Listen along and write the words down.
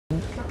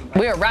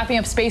We are wrapping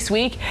up Space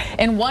Week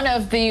in one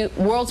of the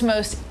world's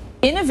most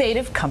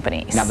innovative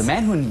companies. Now, the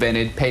man who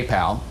invented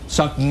PayPal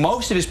sunk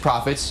most of his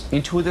profits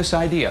into this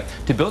idea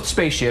to build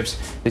spaceships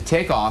that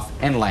take off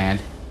and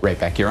land right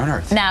back here on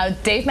Earth. Now,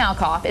 Dave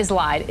Malkoff is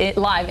live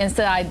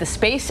inside the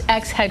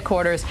SpaceX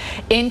headquarters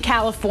in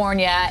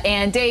California.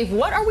 And Dave,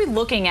 what are we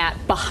looking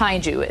at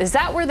behind you? Is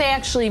that where they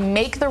actually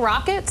make the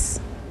rockets?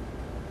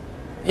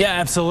 Yeah,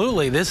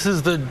 absolutely. This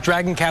is the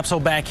Dragon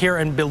capsule back here,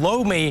 and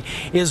below me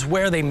is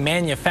where they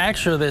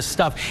manufacture this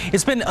stuff.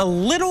 It's been a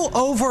little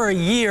over a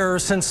year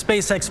since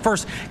SpaceX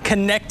first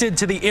connected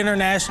to the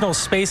International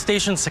Space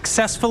Station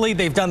successfully.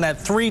 They've done that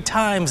 3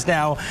 times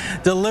now,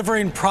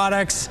 delivering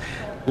products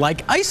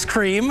like ice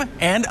cream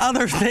and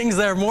other things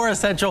that are more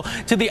essential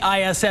to the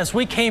ISS.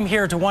 We came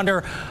here to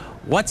wonder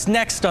what's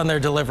next on their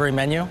delivery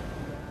menu.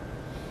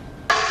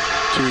 2,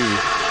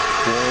 1.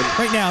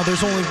 Right now,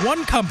 there's only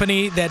one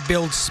company that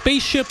builds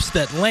spaceships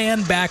that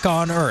land back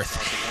on Earth.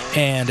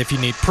 And if you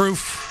need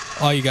proof,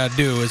 all you got to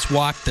do is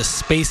walk the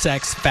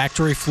SpaceX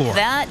factory floor.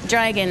 That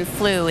Dragon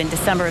flew in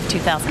December of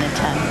 2010.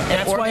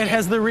 That's why it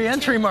has the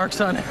re-entry marks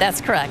on it.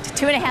 That's correct.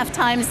 2.5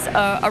 times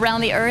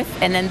around the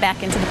Earth and then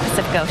back into the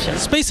Pacific Ocean.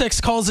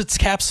 SpaceX calls its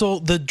capsule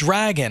the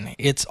Dragon.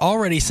 It's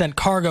already sent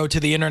cargo to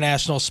the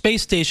International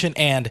Space Station,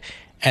 and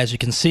as you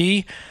can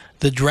see,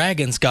 the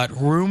Dragon's got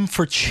room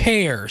for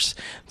chairs.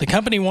 The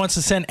company wants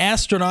to send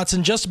astronauts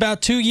in just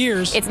about 2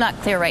 years. It's not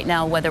clear right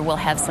now whether we'll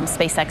have some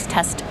SpaceX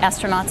test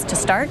astronauts to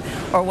start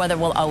or whether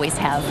we'll always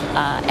have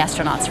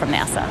astronauts from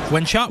NASA.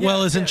 When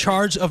Shotwell is in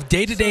charge of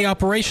day-to-day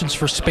operations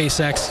for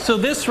SpaceX. So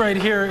this right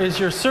here is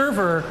your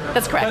server.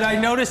 That's correct. But I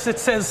noticed it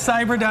says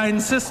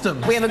Cyberdyne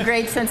Systems. We have a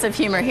great sense of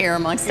humor here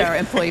amongst our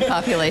employee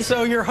population.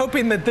 So you're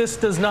hoping that this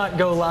does not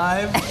go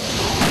live?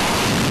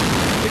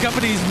 The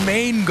company's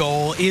main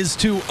goal is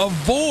to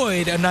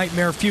avoid a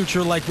nightmare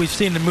future like we've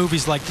seen in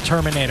movies like The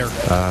Terminator.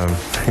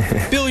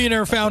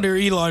 Billionaire founder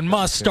Elon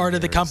Musk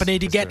started the company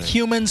to get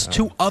humans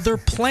to other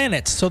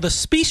planets so the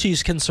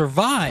species can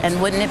survive.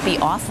 And wouldn't it be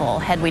awful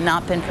had we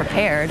not been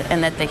prepared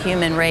and that the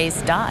human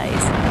race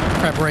dies?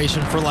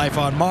 Preparation for life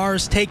on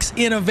Mars takes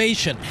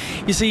innovation.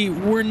 You see,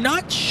 we're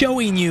not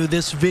showing you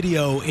this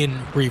video in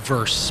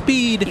reverse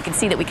speed. You can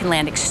see that we can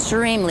land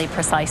extremely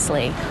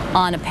precisely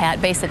on a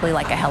pad, basically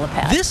like a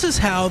helipad. This is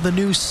how the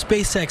new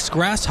SpaceX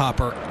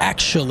Grasshopper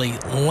actually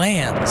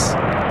lands.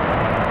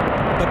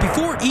 But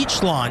before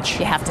each launch,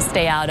 you have to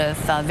stay out of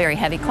very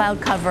heavy cloud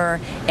cover,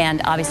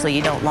 and obviously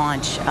you don't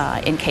launch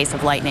in case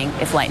of lightning,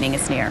 if lightning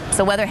is near.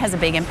 So weather has a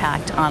big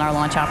impact on our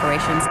launch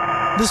operations.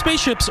 The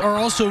spaceships are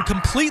also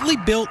completely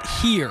built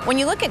here. When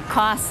you look at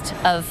cost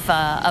of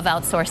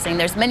outsourcing,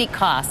 there's many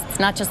costs. It's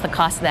not just the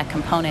cost of that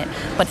component,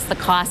 but it's the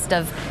cost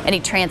of any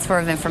transfer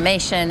of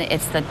information.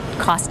 It's the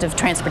cost of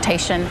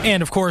transportation.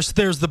 And of course,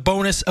 there's the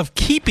bonus of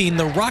keeping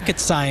the rocket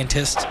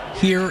scientists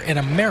here in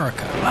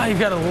America. Wow, you've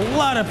got a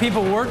lot of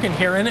people working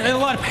here, and a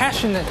lot of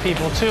passionate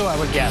people too, I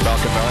would guess.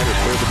 Falcon 9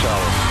 has cleared the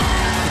tower.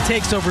 It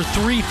takes over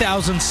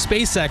 3,000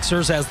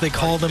 SpaceXers, as they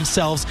call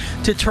themselves,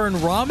 to turn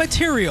raw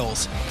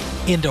materials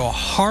into a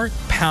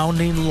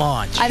heart-pounding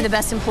launch. I have the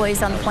best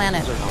employees on the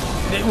planet.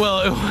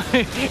 Well,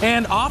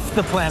 and off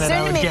the planet, soon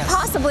I would guess.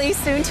 Possibly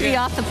soon to be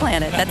off the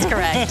planet. That's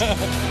correct.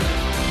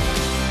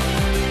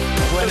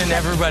 Glenn and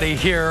everybody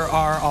here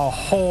are a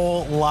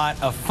whole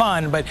lot of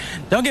fun, but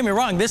don't get me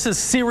wrong, this is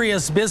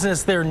serious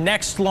business. Their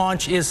next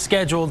launch is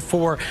scheduled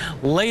for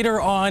later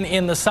on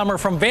in the summer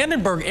from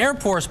Vandenberg Air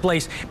Force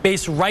Base,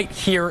 based right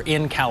here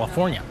in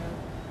California.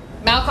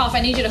 Malkoff, I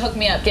need you to hook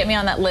me up. Get me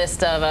on that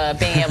list of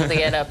being able to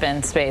get up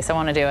in space. I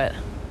want to do it.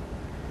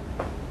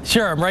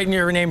 Sure, I'm writing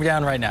your name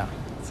down right now.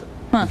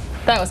 Huh,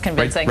 that was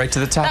convincing. Right to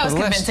the top of the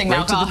list. That was convincing,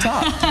 right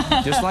Malkoff. to the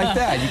top. Just like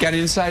that. You got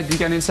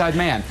an inside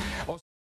man.